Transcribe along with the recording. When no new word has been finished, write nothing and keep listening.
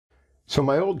So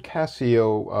my old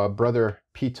Casio Brother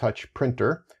P-Touch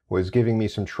printer was giving me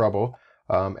some trouble,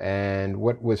 and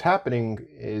what was happening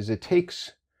is it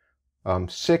takes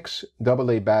 6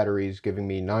 AA batteries giving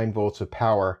me 9 volts of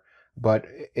power, but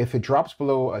if it drops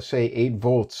below, say 8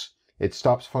 volts, it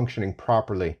stops functioning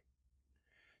properly.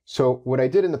 So what I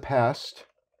did in the past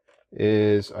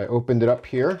is I opened it up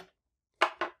here,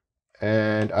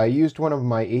 and I used one of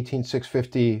my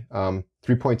 18650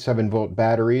 3.7 volt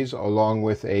batteries along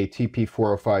with a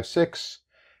TP4056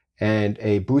 and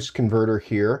a boost converter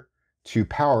here to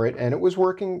power it, and it was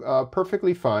working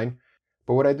perfectly fine.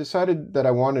 But what I decided that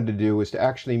I wanted to do was to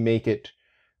actually make it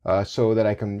so that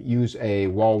I can use a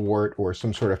wall wart or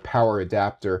some sort of power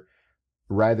adapter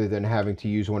rather than having to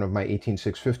use one of my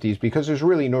 18650s, because there's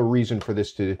really no reason for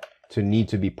this to need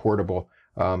to be portable.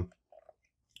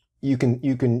 You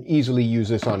can easily use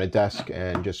this on a desk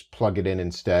and just plug it in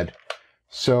instead.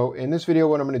 So in this video,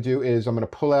 what I'm going to do is I'm going to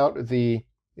pull out the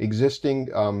existing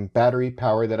battery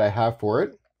power that I have for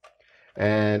it,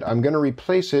 and I'm going to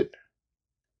replace it.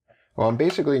 Well, I'm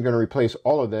basically going to replace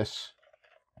all of this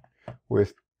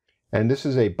with, and this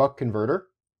is a buck converter,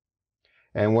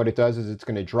 and what it does is it's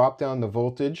going to drop down the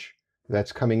voltage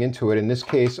that's coming into it. In this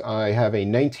case, I have a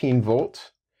 19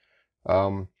 volt.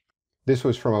 This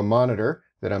was from a monitor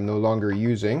that I'm no longer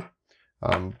using,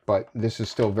 but this is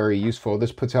still very useful.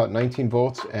 This puts out 19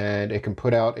 volts, and it can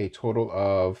put out a total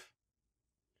of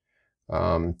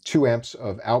 2 amps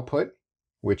of output,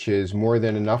 which is more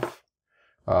than enough.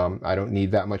 I don't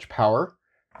need that much power.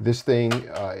 This thing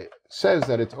says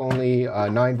that it's only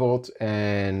 9 volts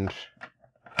and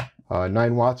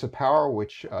 9 watts of power,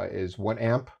 which is 1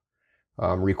 amp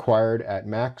required at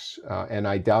max, and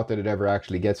I doubt that it ever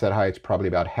actually gets that high. It's probably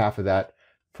about half of that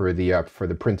for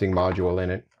the printing module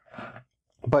in it.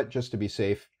 But just to be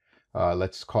safe,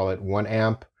 let's call it 1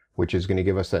 amp, which is going to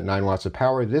give us that 9 watts of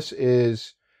power. This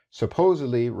is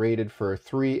supposedly rated for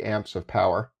 3 amps of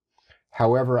power.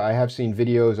 However, I have seen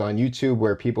videos on YouTube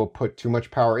where people put too much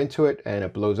power into it and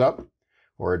it blows up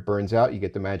or it burns out. You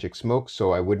get the magic smoke,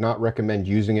 so I would not recommend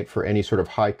using it for any sort of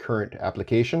high current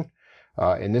application.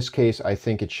 In this case, I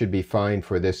think it should be fine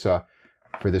for this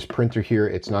printer here.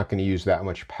 It's not going to use that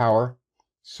much power,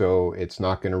 so it's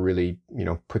not going to really,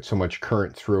 put so much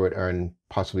current through it and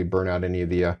possibly burn out any of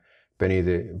the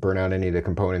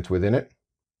components within it.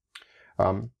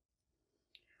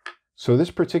 So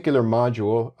this particular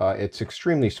module, it's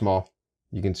extremely small.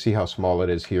 You can see how small it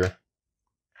is here.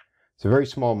 It's a very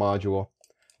small module.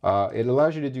 It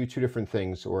allows you to do 2 different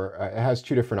things, or it has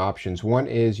 2 different options. One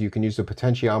is you can use the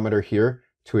potentiometer here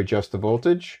to adjust the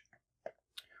voltage,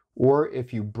 or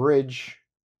if you bridge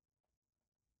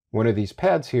one of these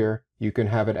pads here, you can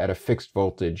have it at a fixed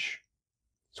voltage.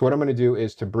 So what I'm going to do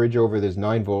is to bridge over this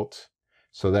 9 volts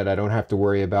so that I don't have to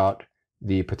worry about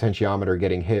the potentiometer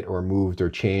getting hit or moved or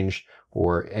changed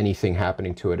or anything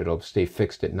happening to it. It'll stay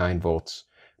fixed at 9 volts.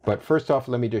 But first off,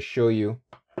 let me just show you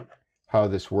how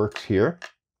this works here.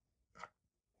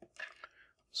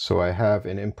 So I have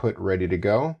an input ready to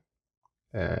go,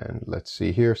 and let's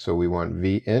see here. So we want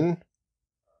V in,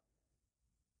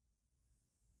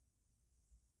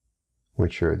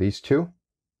 which are these 2,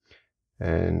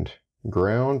 and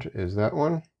ground is that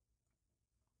one.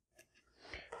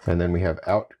 And then we have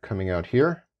out coming out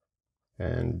here,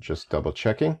 and just double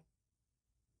checking.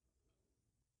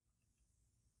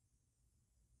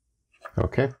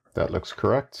 Okay, that looks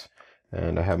correct.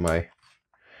 And I have my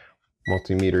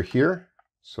multimeter here.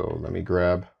 So let me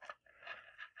grab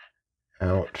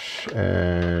out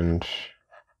and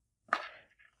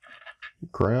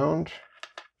ground.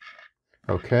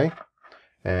 Okay,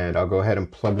 and I'll go ahead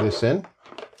and plug this in.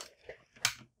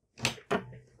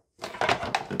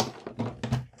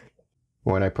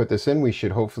 When I put this in, we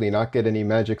should hopefully not get any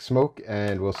magic smoke,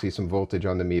 and we'll see some voltage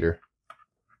on the meter.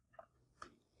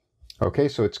 Okay,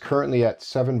 so it's currently at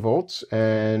 7 volts,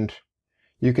 and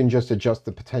you can just adjust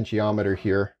the potentiometer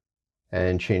here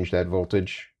and change that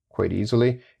voltage quite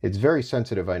easily. It's very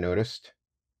sensitive, I noticed.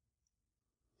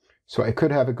 So I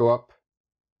could have it go up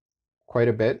quite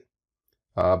a bit,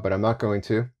 but I'm not going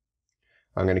to.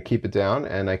 I'm going to keep it down,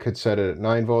 and I could set it at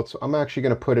 9 volts. I'm actually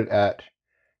going to put it at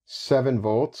 7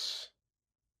 volts,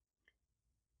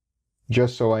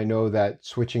 just so I know that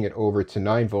switching it over to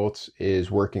 9 volts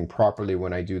is working properly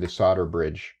when I do the solder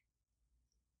bridge.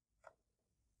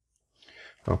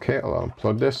 Okay, I'll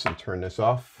unplug this and turn this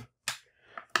off.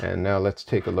 And now let's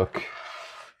take a look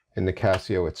in the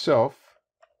Casio itself.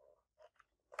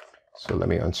 So let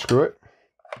me unscrew it.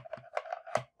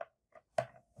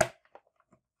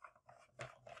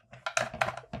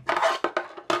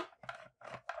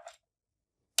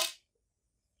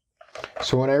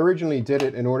 So when I originally did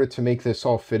it, in order to make this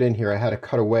all fit in here, I had to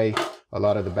cut away a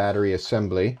lot of the battery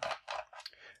assembly.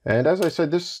 And as I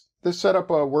said, this setup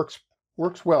works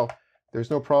well.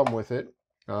 There's no problem with it.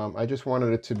 I just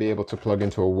wanted it to be able to plug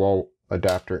into a wall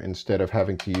adapter instead of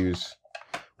having to use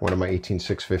one of my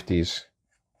 18650s.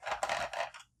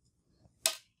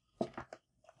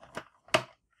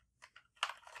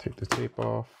 Take the tape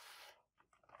off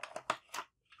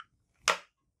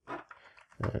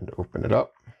and open it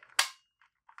up.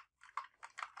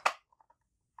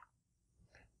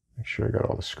 Make sure I got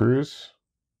all the screws.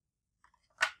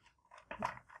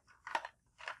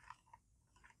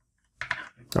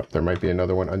 Oh, there might be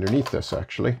another one underneath this,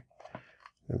 actually.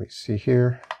 Let me see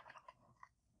here.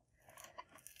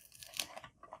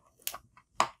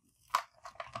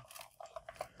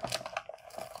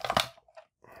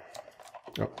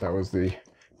 Oh, that was the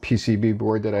PCB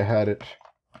board that I had it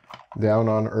down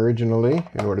on originally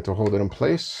in order to hold it in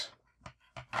place.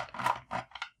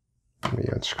 Let me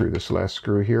unscrew this last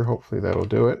screw here. Hopefully that'll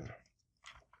do it.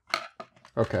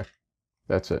 Okay,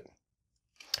 that's it.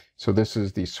 So this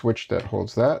is the switch that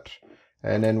holds that.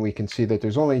 And then we can see that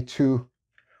there's only two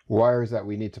wires that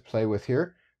we need to play with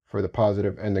here for the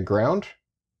positive and the ground.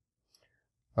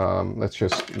 Let's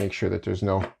just make sure that there's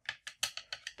no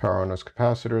power on those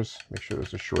capacitors. Make sure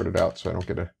those are shorted out so I don't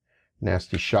get a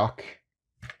nasty shock.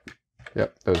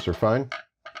 Yep, those are fine.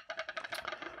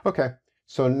 Okay,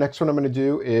 so next what I'm going to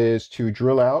do is to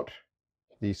drill out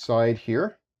the side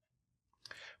here,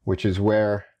 which is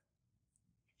where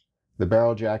the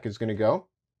barrel jack is going to go.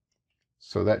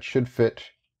 So that should fit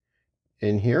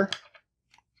in here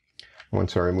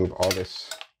once I remove all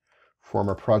this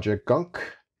former project gunk.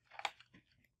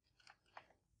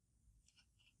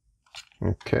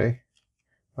 Okay,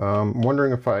 I'm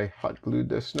wondering if I hot glued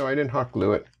this. No, I didn't hot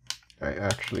glue it. I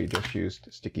actually just used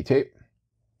sticky tape.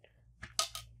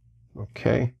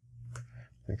 Okay,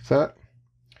 like that.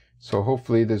 So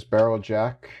hopefully this barrel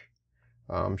jack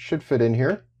should fit in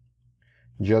here,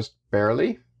 just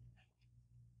barely.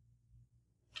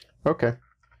 Okay,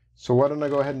 so why don't I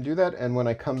go ahead and do that, and when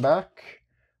I come back,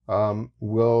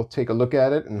 we'll take a look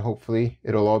at it and hopefully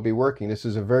it'll all be working. This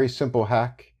is a very simple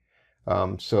hack,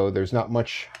 so there's not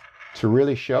much to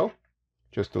really show.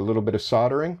 Just a little bit of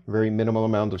soldering, very minimal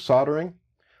amount of soldering.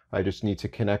 I just need to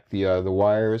connect the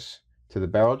wires to the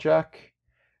barrel jack,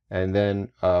 and then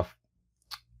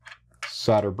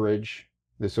solder bridge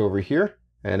this over here,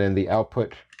 and then the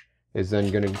output is then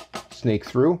going to snake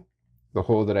through the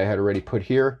hole that I had already put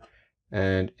here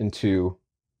and into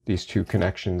these two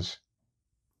connections.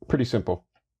 Pretty simple.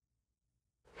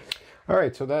 All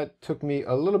right, so that took me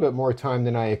a little bit more time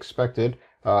than I expected,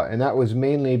 and that was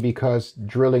mainly because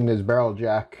drilling this barrel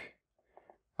jack,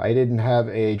 I didn't have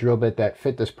a drill bit that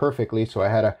fit this perfectly, so I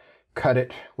had to cut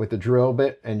it with the drill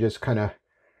bit and just kind of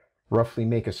roughly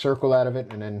make a circle out of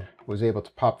it, and then was able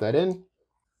to pop that in.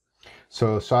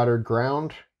 So soldered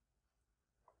ground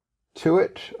to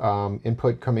it,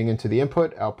 input coming into the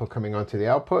input, output coming onto the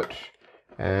output.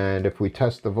 And if we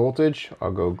test the voltage,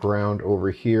 I'll go ground over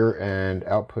here and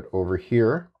output over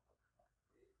here.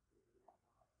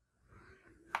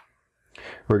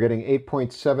 We're getting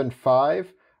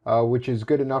 8.75, which is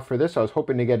good enough for this. I was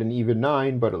hoping to get an even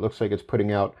 9, but it looks like it's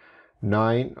putting out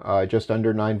 9, just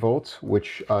under 9 volts,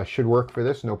 which should work for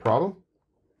this, no problem.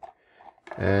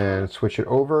 And switch it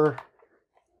over,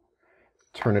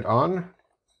 turn it on.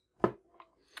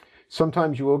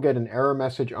 Sometimes you will get an error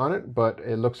message on it, but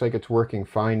it looks like it's working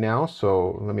fine now.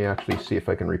 So let me actually see if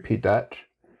I can repeat that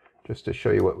just to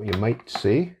show you what you might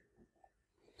see.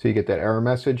 So you get that error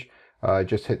message,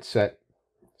 just hit set.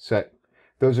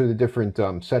 Those are the different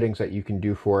settings that you can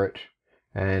do for it.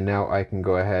 And now I can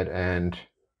go ahead and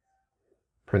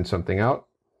print something out.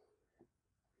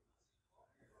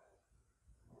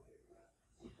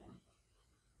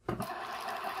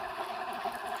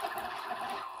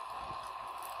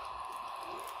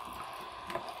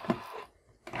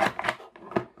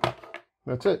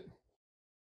 That's it.